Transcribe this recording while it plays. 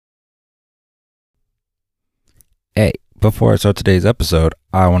Before I start today's episode,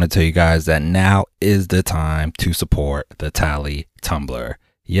 I want to tell you guys that now is the time to support the Tally Tumbler.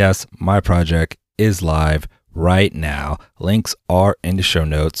 Yes, my project is live right now. Links are in the show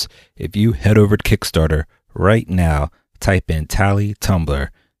notes. If you head over to Kickstarter right now, type in Tally Tumbler,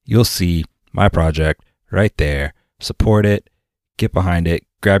 you'll see my project right there. Support it, get behind it,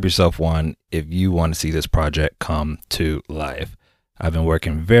 grab yourself one if you want to see this project come to life. I've been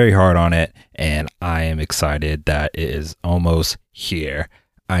working very hard on it, and I am excited that it is almost here.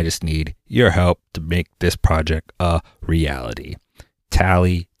 I just need your help to make this project a reality.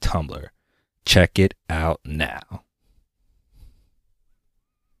 Tally Tumbler. Check it out now.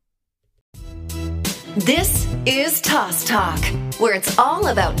 This is Toss Talk, where it's all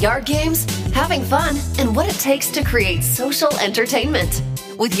about yard games, having fun, and what it takes to create social entertainment.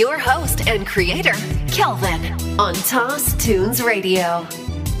 With your host and creator, Kelvin, on Toss Tunes Radio.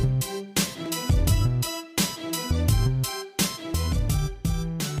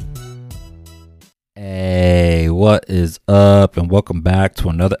 Hey, what is up? And welcome back to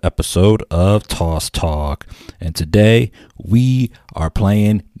another episode of Toss Talk. And today we are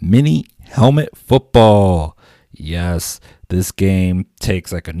playing mini helmet football. Yes, this game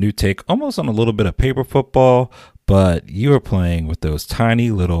takes like a new take, almost on a little bit of paper football, but you are playing with those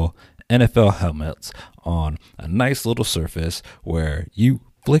tiny little NFL helmets on a nice little surface where you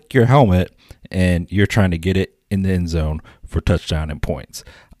flick your helmet and you're trying to get it in the end zone for touchdown and points.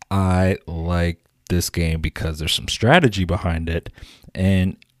 I like this game because there's some strategy behind it.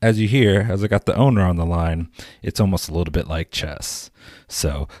 And as you hear, as I got the owner on the line, it's almost a little bit like chess.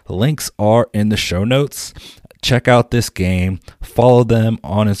 So the links are in the show notes. Check out this game. Follow them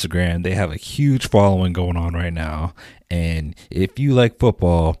on Instagram. They have a huge following going on right now. And if you like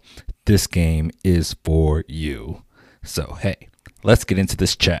football, this game is for you. So, hey, let's get into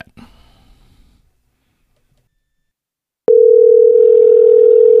this chat.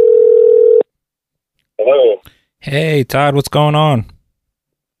 Hello. Hey, Todd, what's going on?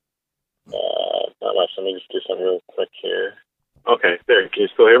 Not much. Let me just do something real quick here. Okay, there. Can you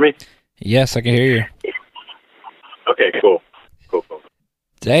still hear me? Yes, I can hear you. Okay, cool.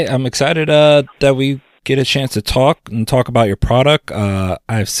 Hey, I'm excited that we get a chance to talk about your product.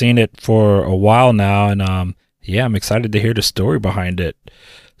 I've seen it for a while now, and I'm excited to hear the story behind it.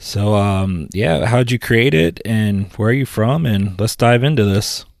 So, how'd you create it, and where are you from? And let's dive into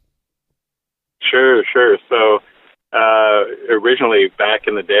this. Sure. So, originally back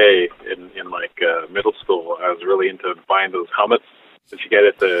in the day, in middle school, I was really into buying those helmets that you get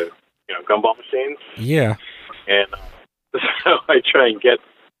at the gumball machines. Yeah. And so I try and get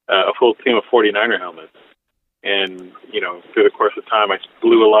a full team of 49er helmets. And, through the course of time, I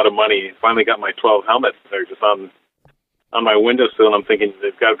blew a lot of money. Finally got my 12 helmets. They're just on my windowsill, and I'm thinking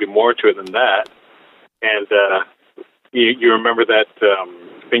there's got to be more to it than that. And you remember that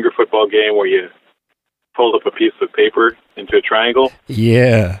finger football game where you fold up a piece of paper into a triangle?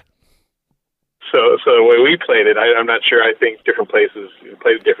 Yeah. So the way we played it, I'm not sure. I think different places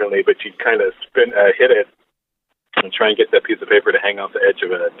played it differently, but you kind of hit it and try and get that piece of paper to hang off the edge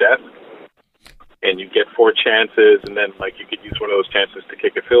of a desk. And you get 4 chances, and then you could use one of those chances to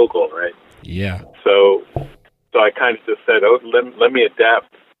kick a field goal, right? Yeah. So I kind of just said, let me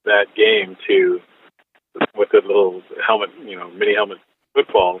adapt that game to with the little helmet, mini helmet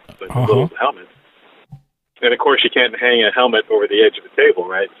football, little helmet. And of course, you can't hang a helmet over the edge of the table,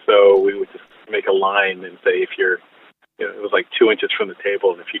 right? So we would just make a line and say if you're, it was like 2 inches from the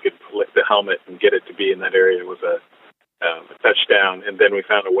table, and if you could lift the helmet and get it to be in that area, it was a touchdown. And then we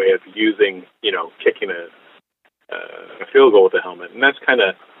found a way of using, kicking a field goal with the helmet, and that's kind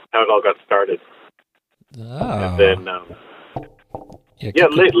of how it all got started. Oh. And then,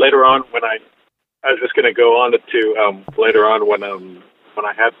 later on, when I was just going to go on to later on when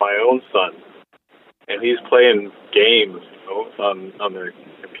I had my own son, and he's playing games on the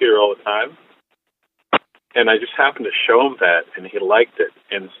computer all the time. And I just happened to show him that, and he liked it.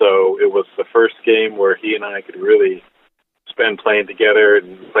 And so it was the first game where he and I could really spend playing together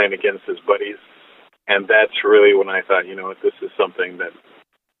and playing against his buddies. And that's really when I thought, this is something that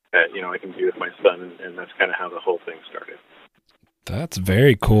I can do with my son. And that's kind of how the whole thing started. That's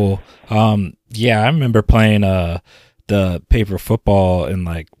very cool. I remember playing the paper football in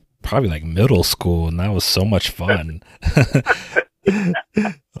probably middle school, and that was so much fun.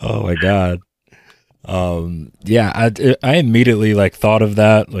 Oh my God. I immediately thought of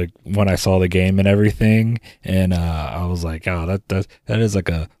that when I saw the game and everything, and I was like, oh, that is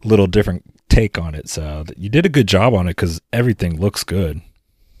a little different take on it. So you did a good job on it because everything looks good.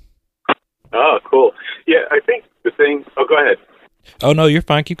 Oh, cool. Yeah, I think the thing. Oh, go ahead. Oh no, you're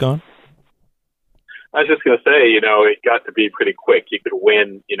fine. Keep going. I was just going to say, it got to be pretty quick. You could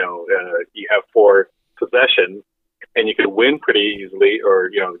win, you have 4 possessions, and you could win pretty easily, or,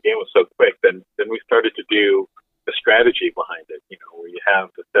 the game was so quick. Then we started to do the strategy behind it, where you have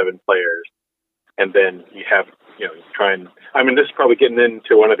the 7 players, and then you have, this is probably getting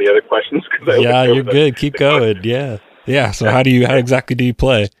into one of the other questions. Yeah, you're good. Keep going. Yeah. Yeah. So how exactly do you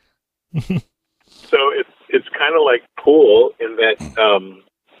play? So it's kind of like pool in that,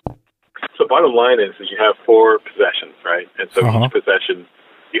 so bottom line is you have 4 possessions, right? And so each possession,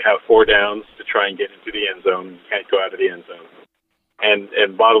 you have 4 downs to try and get into the end zone. You can't go out of the end zone.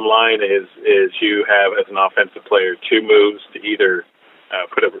 And bottom line is you have, as an offensive player, 2 moves to either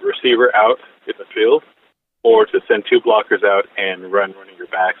put a receiver out in the field or to send 2 blockers out and running your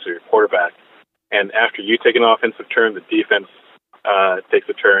backs or your quarterback. And after you take an offensive turn, the defense takes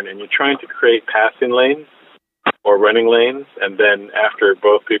a turn, and you're trying to create passing lanes or running lanes. And then after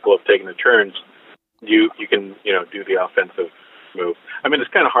both people have taken the turns, you can do the offensive move.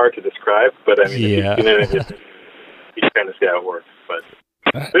 It's kind of hard to describe, but yeah. You kind of see how it works. But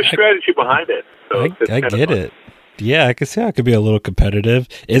there's strategy behind it. So I get it. Yeah, I can see how it could be a little competitive.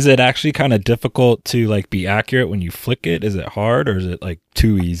 Is it actually kind of difficult to be accurate when you flick it? Is it hard, or is it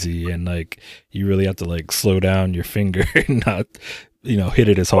too easy and you really have to slow down your finger and not hit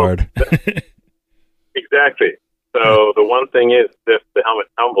it as hard? Exactly. So the one thing is, if the helmet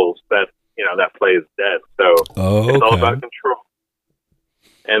tumbles, that play is dead. So it's all about control.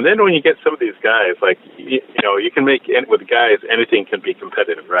 And then when you get some of these guys, you can make with guys, anything can be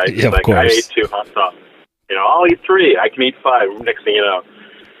competitive, right? Yeah, of course. I ate 2 hot dogs. I'll eat 3. I can eat 5. Next thing you know.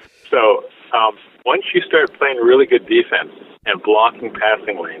 So once you start playing really good defense and blocking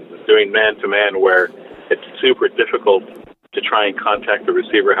passing lanes and doing man-to-man where it's super difficult to try and contact the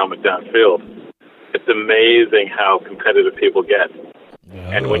receiver helmet downfield, it's amazing how competitive people get.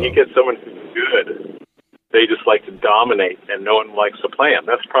 And when you get someone who's good, they just like to dominate, and no one likes to play them.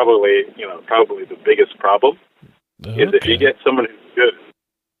 That's probably the biggest problem. Is if you get someone who's good,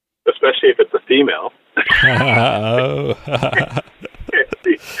 especially if it's a female,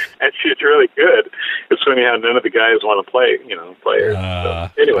 and she's really good, it's funny how none of the guys want to play her. So,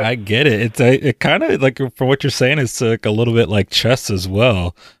 anyway, I get it. It kind of from what you're saying, it's a little bit like chess as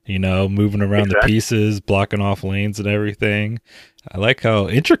well. Moving around the pieces, blocking off lanes and everything. I like how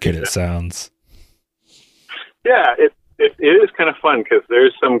intricate it sounds. Yeah, it is kind of fun because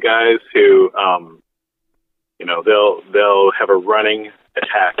there's some guys who, they'll have a running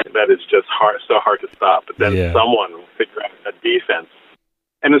attack that is just so hard to stop. But then someone will figure out a defense,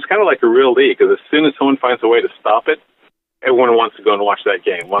 and it's kind of like a real league because as soon as someone finds a way to stop it, everyone wants to go and watch that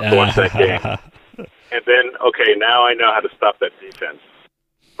game. And then, okay, now I know how to stop that defense.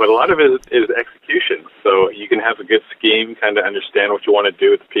 But a lot of it is execution. So you can have a good scheme, kind of understand what you want to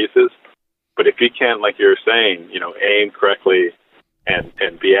do with the pieces. But if you can't, like you were saying, aim correctly and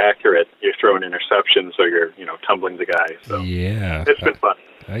be accurate, you're throwing interceptions or you're, tumbling the guy. So yeah, it's been fun.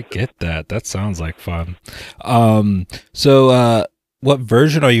 I get that. That sounds like fun. So what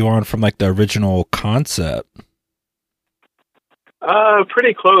version are you on from the original concept?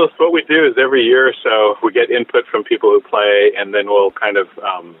 Pretty close. What we do is every year or so we get input from people who play, and then we'll kind of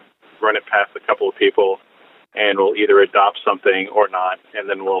run it past a couple of people, and we'll either adopt something or not. And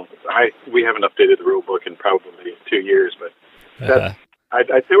then we haven't updated the rule book in probably 2 years, but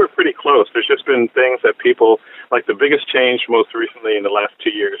I'd say we're pretty close. There's just been things that people, the biggest change most recently in the last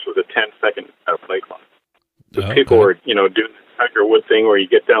 2 years was a 10-second play clock. So people were, doing the Tiger Wood thing where you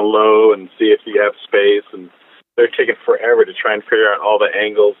get down low and see if you have space, and they're taking forever to try and figure out all the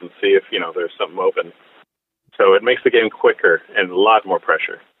angles and see if, there's something open. So it makes the game quicker and a lot more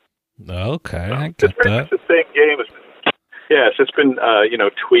pressure. Okay, I get it's pretty much the same game. It's just been,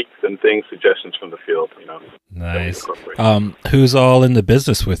 tweaks and things, suggestions from the field, Nice. Who's all in the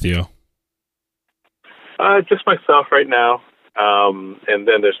business with you? Just myself right now. And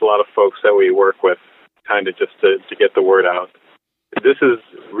then there's a lot of folks that we work with kind of just to get the word out. This has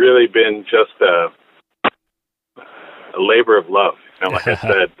really been just a labor of love. Like I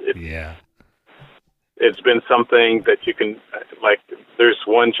said, it's been something that you can, there's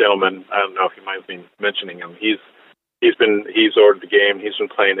one gentleman, I don't know if you mind me mentioning him. He's ordered the game. He's been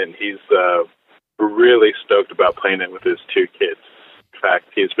playing it, and he's really stoked about playing it with his 2 kids. In fact,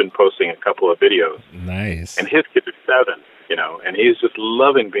 he's been posting a couple of videos. Nice. And his kids are 7, and he's just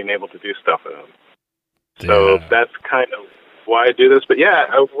loving being able to do stuff with them. So that's kind of why I do this. But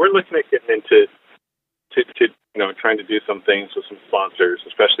we're looking at getting into trying to do some things with some sponsors,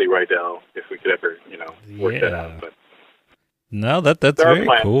 especially Rydell, if we could ever, work that out. But no, that's very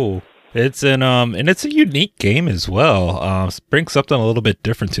cool. It's and it's a unique game as well. Brings something a little bit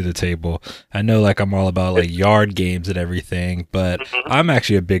different to the table. I know, like, I'm all about like yard games and everything, but I'm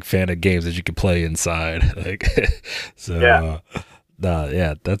actually a big fan of games that you can play inside. Like, so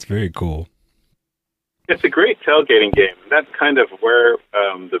yeah, that's very cool. It's a great tailgating game. That's kind of where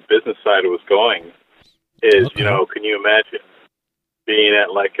the business side was going. Is can you imagine being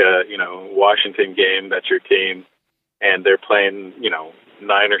at like a Washington game, that's your team, and they're playing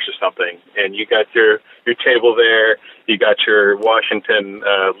Niners or something, and you got your table there, you got your Washington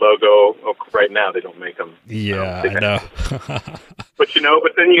logo. Oh, right now they don't make them. Yeah, I know. But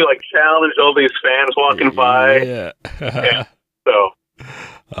then you like challenge all these fans walking by. Yeah. Yeah.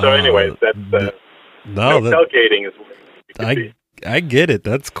 So anyways, that's tailgating is. I get it.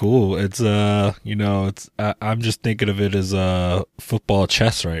 That's cool. It's I'm just thinking of it as football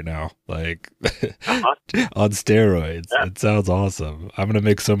chess right now, like on steroids. Yeah. It sounds awesome. I'm gonna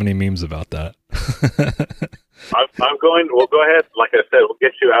make so many memes about that. We'll go ahead. Like I said, we'll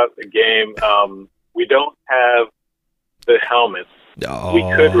get you out the game. We don't have the helmets. Oh, we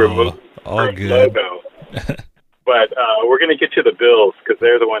could remove our logo. But we're going to get you the Bills because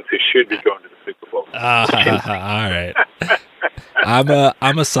they're the ones who should be going to the Super Bowl. All right.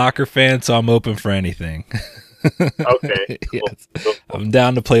 I'm a soccer fan, so I'm open for anything. Okay. Yes. Cool. I'm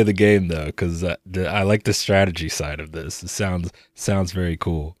down to play the game though, because I like the strategy side of this. It sounds very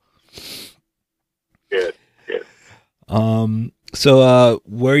cool. Good. So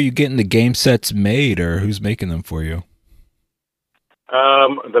where are you getting the game sets made, or who's making them for you?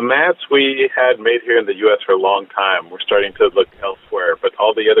 The mats we had made here in the U.S. for a long time. We're starting to look elsewhere, but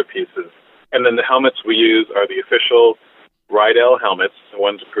all the other pieces. And then the helmets we use are the official Rydell helmets, the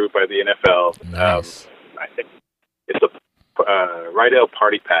ones approved by the NFL. Nice. I think it's a Rydell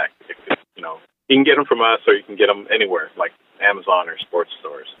Party Pack. You can get them from us, or you can get them anywhere, like Amazon or sports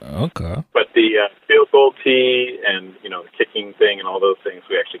stores. Okay. But the field goal tee and the kicking thing and all those things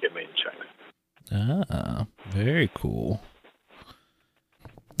we actually get made in China. Ah, very cool.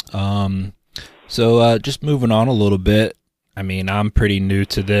 So just moving on a little bit. I mean, I'm pretty new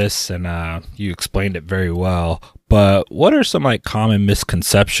to this, and you explained it very well. But what are some like common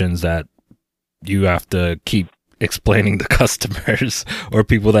misconceptions that you have to keep explaining to customers or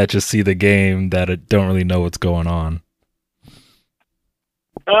people that just see the game that don't really know what's going on?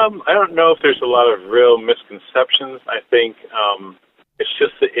 I don't know if there's a lot of real misconceptions. I think it's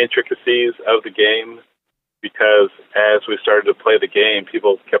just the intricacies of the game. Because as we started to play the game,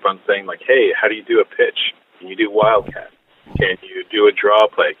 people kept on saying, like, hey, how do you do a pitch? Can you do wildcat? Can you do a draw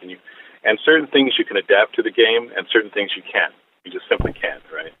play? And certain things you can adapt to the game, and certain things you can't. You just simply can't,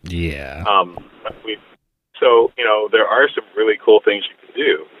 right? Yeah. So there are some really cool things you can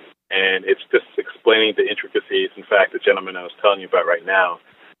do, and it's just explaining the intricacies. In fact, the gentleman I was telling you about right now,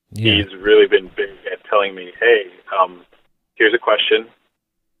 he's really been big at telling me, hey, here's a question.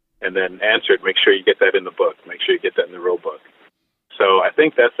 And then answer it. Make sure you get that in the book. Make sure you get that in the rule book. So I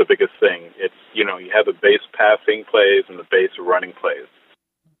think that's the biggest thing. It's, you have the base passing plays and the base running plays.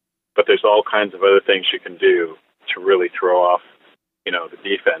 But there's all kinds of other things you can do to really throw off, the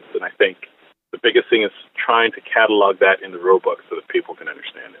defense. And I think the biggest thing is trying to catalog that in the rule book so that people can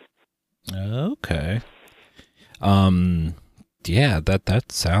understand it. Okay. Yeah,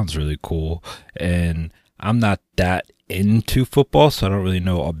 that sounds really cool. And I'm not that into football, so I don't really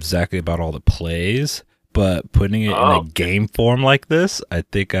know exactly about all the plays, but putting it in a game form like this, I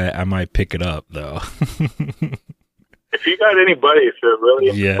think I might pick it up though. If you got anybody, if you're really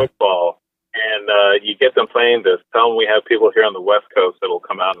into football and you get them playing this, tell them we have people here on the West Coast that'll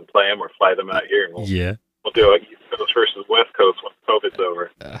come out and play them or fly them out here. And we'll do it East Coast versus West Coast when COVID's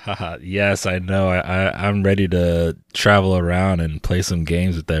over. Yes, I know. I'm ready to travel around and play some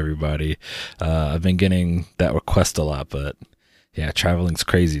games with everybody. I've been getting that request a lot, but yeah, traveling's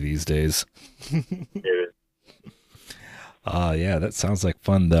crazy these days. Yeah, that sounds like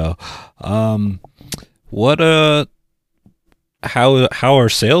fun though. How are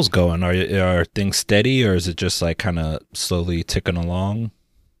sales going? Are things steady, or is it just like kind of slowly ticking along?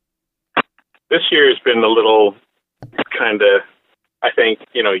 This year has been a little kind of, I think,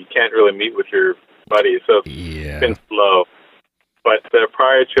 you can't really meet with your buddies, so it's been slow. But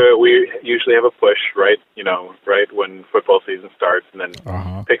prior to it, we usually have a push, right when football season starts, and then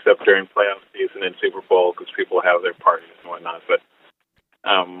picks up during playoff season and Super Bowl because people have their parties and whatnot. But,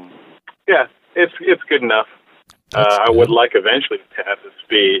 it's good enough. I would like eventually to have this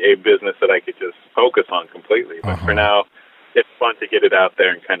be a business that I could just focus on completely. But for now, it's fun to get it out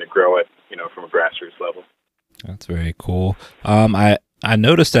there and kind of grow it, from a grassroots level. That's very cool. I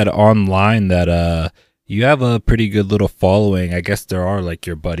noticed that online that You have a pretty good little following. I guess there are like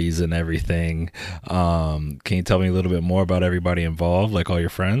your buddies and everything. Can you tell me a little bit more about everybody involved, like all your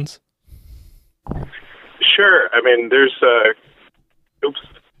friends? Sure. I mean, there's oops,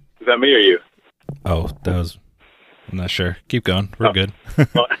 is that me or you? Oh, I'm not sure. Keep going. We're good.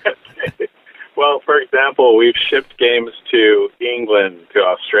 Well, for example, we've shipped games to England, to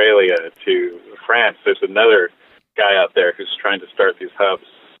Australia, to France. There's another guy out there who's trying to start these hubs.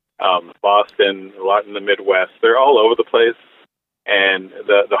 Boston, a lot in the Midwest. They're all over the place. And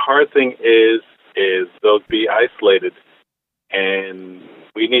the hard thing is they'll be isolated. And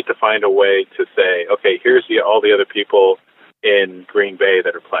we need to find a way to say, okay, here's all the other people in Green Bay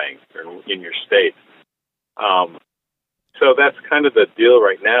that are playing, or in your state. So that's kind of the deal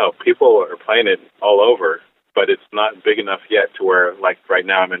right now. People are playing it all over, but it's not big enough yet to where, like right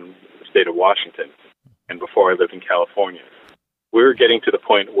now, I'm in the state of Washington, and before I lived in California. We're getting to the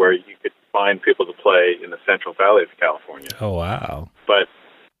point where you could find people to play in the Central Valley of California. Oh, wow. But,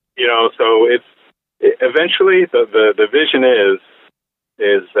 so eventually the vision is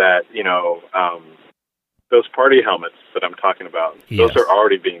that, those party helmets that I'm talking about, those are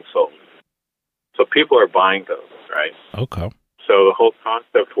already being sold. So people are buying those, right? Okay. So the whole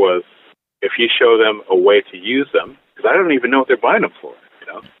concept was, if you show them a way to use them, because I don't even know what they're buying them for,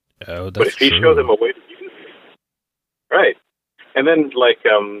 Oh, that's but if you true. show them a way to use them, right? And then,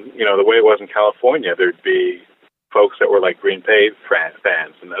 the way it was in California, there'd be folks that were like Green Bay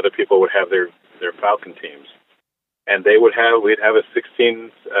fans, and other people would have their Falcon teams, and we'd have a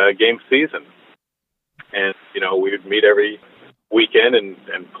 16 game season, and we would meet every weekend and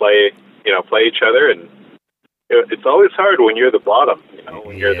play each other, and it's always hard when you're the bottom,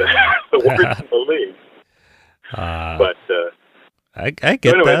 when you're the worst in the league. But I get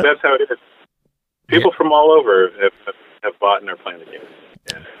anyway, that. that's how it is. People from all over have bought and are playing the game.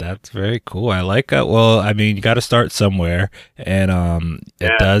 Yeah. That's very cool. I like that. Well, I mean, you got to start somewhere, and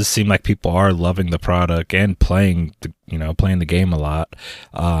it does seem like people are loving the product and playing the game a lot.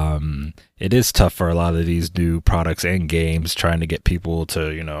 It is tough for a lot of these new products and games trying to get people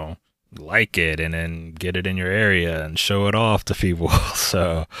to like it and then get it in your area and show it off to people.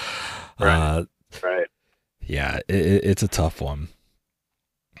 So, right. Yeah, it's a tough one.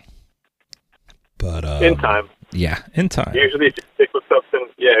 But in time. Yeah, in time. Usually, if you stick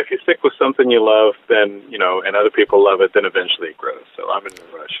with something you love, then and other people love it, then eventually it grows. So I'm in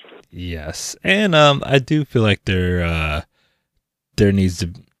no rush. Yes, and I do feel like there needs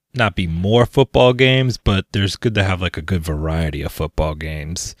to not be more football games, but there's good to have like a good variety of football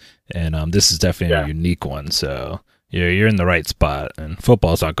games, and this is definitely a unique one. So you're in the right spot, and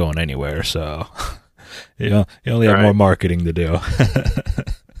football's not going anywhere. So you only have more marketing to do.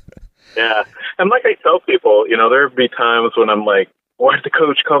 Yeah. And like I tell people, there'd be times when I'm like, why did the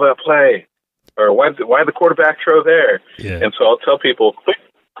coach call that play? Or why the quarterback throw there? Yeah. And so I'll tell people,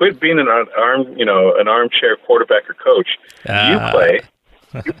 quit being an armchair quarterback or coach. You play,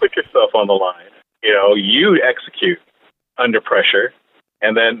 you put yourself on the line, you execute under pressure,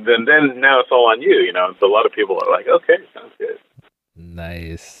 and then now it's all on you, So a lot of people are like, okay, sounds good.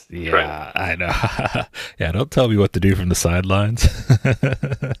 Nice. Yeah, I know. Yeah, don't tell me what to do from the sidelines.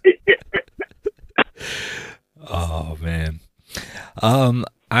 Oh, man.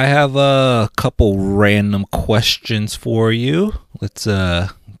 I have a couple random questions for you. Let's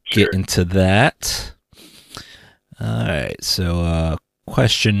get into that. All right. So,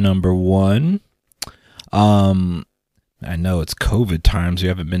 question number 1. I know it's COVID times. You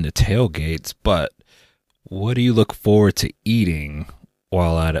haven't been to tailgates, but what do you look forward to eating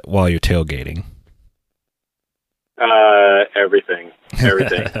while you're tailgating? Everything.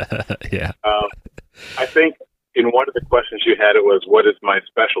 Yeah. I think in one of the questions you had, it was, what is my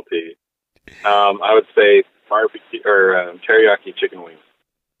specialty? I would say barbecue or teriyaki chicken wings.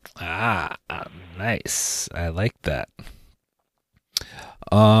 Ah, nice. I like that.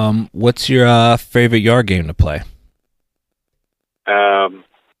 What's your favorite yard game to play?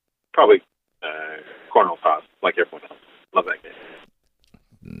 Probably cornhole toss, like everyone else. Love that game.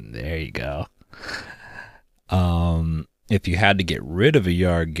 There you go. If you had to get rid of a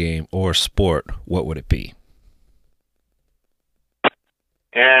yard game or sport, what would it be?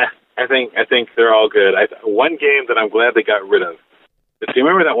 I think they're all good. One game that I'm glad they got rid of. Do you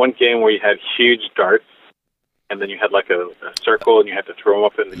remember that one game where you had huge darts, and then you had like a circle, and you had to throw them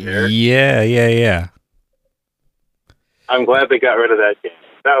up in the air? Yeah. I'm glad they got rid of that game.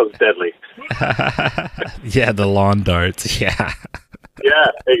 That was deadly. Yeah, the lawn darts. Yeah.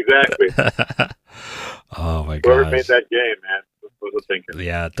 Yeah, exactly. Oh my god! Whoever made that game, man, was a thinker.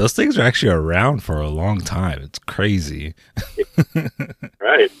 Yeah, those things are actually around for a long time. It's crazy.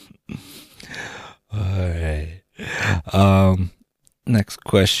 Right. All right. Next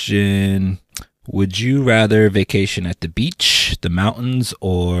question. Would you rather vacation at the beach, the mountains,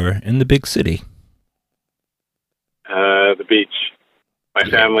 or in the big city? The beach. My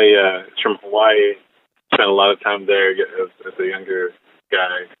family is from Hawaii. Spent a lot of time there as a younger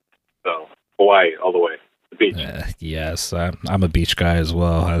guy. So Hawaii all the way. The beach. Yes, I'm a beach guy as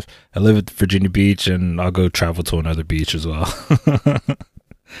well. I live at Virginia Beach, and I'll go travel to another beach as well.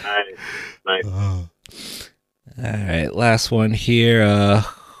 Nice. All right, last one here.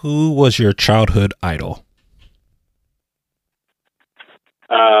 Who was your childhood idol?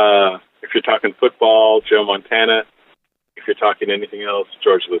 If you're talking football, Joe Montana. If you're talking anything else,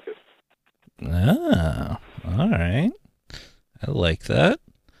 George Lucas. Ah, all right. I like that.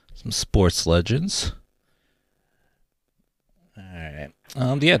 Some sports legends. All right.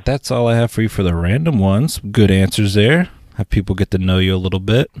 Yeah, that's all I have for you for the random ones. Good answers there. Have people get to know you a little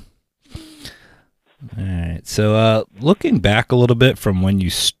bit. All right. So, looking back a little bit from when you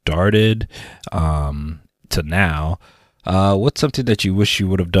started to now, what's something that you wish you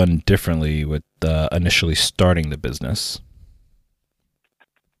would have done differently with initially starting the business?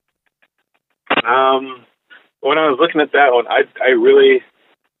 When I was looking at that one, I really,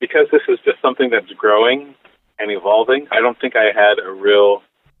 because this is just something that's growing and evolving, I don't think I had a real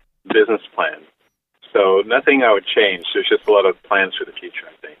business plan. So nothing I would change. There's just a lot of plans for the future,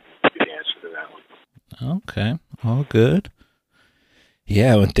 I think, would be the answer to that one. Okay. All good.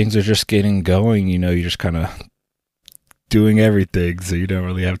 Yeah, when things are just getting going, you're just kind of doing everything, so you don't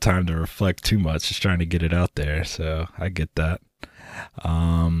really have time to reflect too much, just trying to get it out there. So I get that.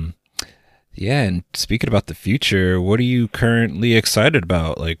 Yeah, and speaking about the future, what are you currently excited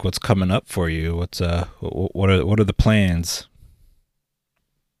about? Like, what's coming up for you? What are the plans?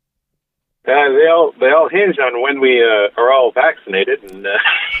 They all hinge on when we are all vaccinated and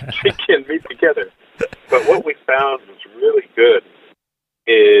we can meet together. But what we found was really good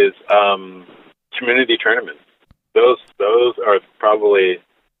is community tournaments. Those are probably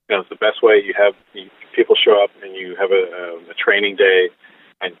it's the best way. People show up and you have a training day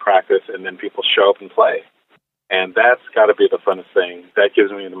and practice, and then people show up and play. And that's got to be the funnest thing. That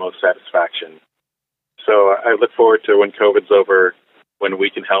gives me the most satisfaction. So I look forward to when COVID's over, when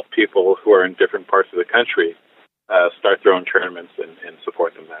we can help people who are in different parts of the country start their own tournaments and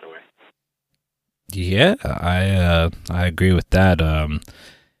support them that way. Yeah, I agree with that.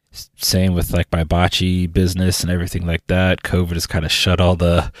 Same with like my bocce business and everything like that. COVID has kind of shut all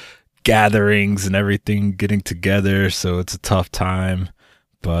the gatherings and everything getting together, so it's a tough time.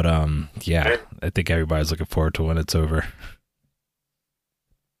 But yeah, I think everybody's looking forward to when it's over.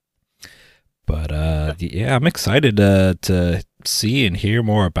 But yeah, I'm excited to see and hear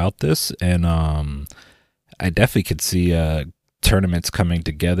more about this, and I definitely could see tournaments coming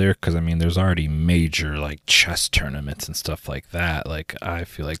together, because I mean, there's already major like chess tournaments and stuff like that. Like, I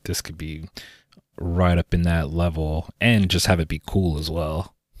feel like this could be right up in that level, and just have it be cool as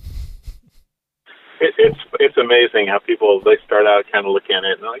well. It's amazing how they start out kind of looking at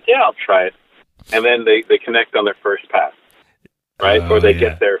it and they're like, yeah, I'll try it, and then they connect on their first pass, right? Or they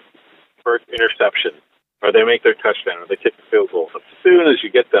get their first interception, or they make their touchdown, or they kick the field goal. As soon as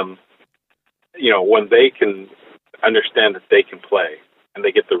you get them, when they can understand that they can play and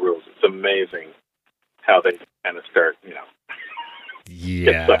they get the rules, it's amazing how they kind of start, yeah,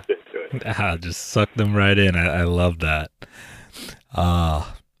 get sucked into it. Just suck them right in. I love that.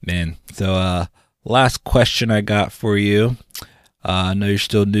 Man. So, last question I got for you. I know you're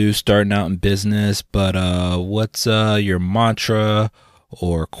still new, starting out in business, but what's your mantra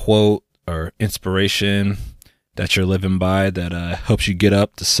or quote or inspiration that you're living by that helps you get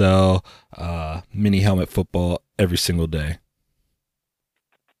up to sell mini helmet football every single day?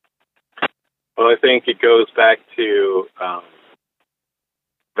 Well, I think it goes back to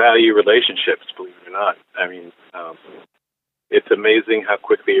value relationships, believe it or not. I mean, it's amazing how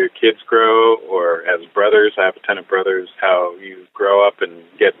quickly your kids grow, or as brothers, I have a ton of brothers, how you grow up and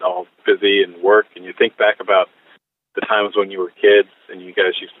get all busy and work, and you think back about the times when you were kids and you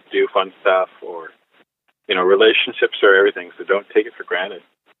guys used to do fun stuff, or, relationships are everything, so don't take it for granted.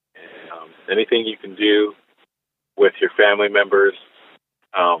 Anything you can do with your family members,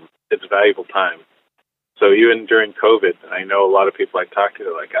 it's valuable time. So even during COVID, I know a lot of people I talk to,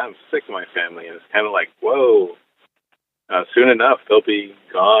 they're like, I'm sick of my family, and it's kind of like, whoa. Soon enough, they'll be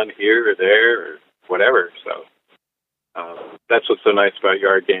gone here or there or whatever. So that's what's so nice about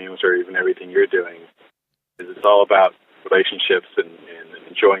Yard Games, or even everything you're doing, is it's all about relationships and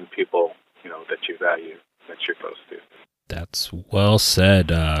enjoying people, that you value, that you're close to. That's well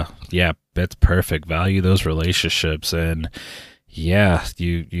said. Yeah, that's perfect. Value those relationships. And Yeah,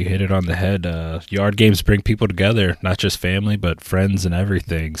 you hit it on the head. Yard games bring people together, not just family, but friends and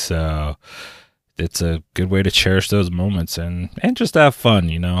everything. So it's a good way to cherish those moments and just have fun.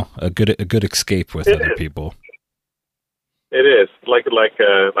 A good escape with other people. It is like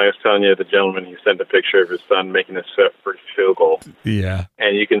I was telling you, the gentleman, he sent a picture of his son making his first field goal. Yeah,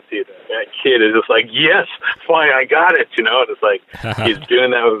 and you can see that kid is just like, yes, fine, I got it. And it's like he's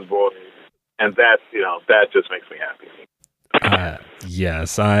doing that with his boys, and that just makes me happy.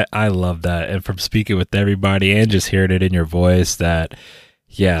 Yes, I love that. And from speaking with everybody and just hearing it in your voice that,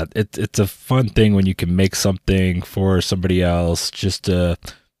 yeah, it's a fun thing when you can make something for somebody else.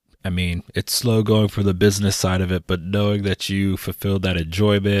 It's slow going for the business side of it, but knowing that you fulfill that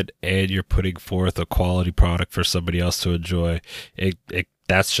enjoyment and you're putting forth a quality product for somebody else to enjoy,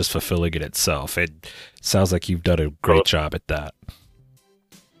 that's just fulfilling in itself. It sounds like you've done a great job at that.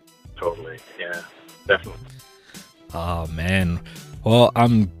 Totally. Yeah, definitely. Oh, man. Well,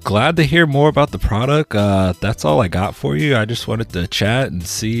 I'm glad to hear more about the product. That's all I got for you. I just wanted to chat and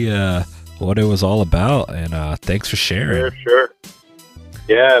see what it was all about. And thanks for sharing. Sure.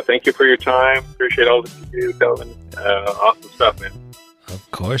 Yeah, thank you for your time. Appreciate all that you do, Kelvin. Awesome stuff, man.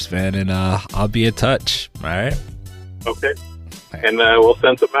 Of course, man. And I'll be in touch. All right? Okay. And we'll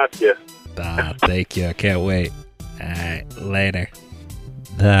send some out to you. Thank you. I can't wait. All right. Later.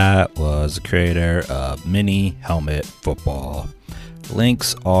 That was the creator of Mini Helmet Football.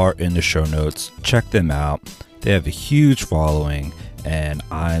 Links are in the show notes. Check them out. They have a huge following, and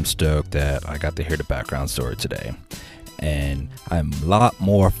I'm stoked that I got to hear the background story today. And I have a lot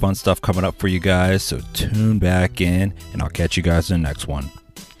more fun stuff coming up for you guys, so tune back in, and I'll catch you guys in the next one.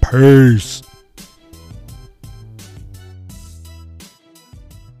 Peace!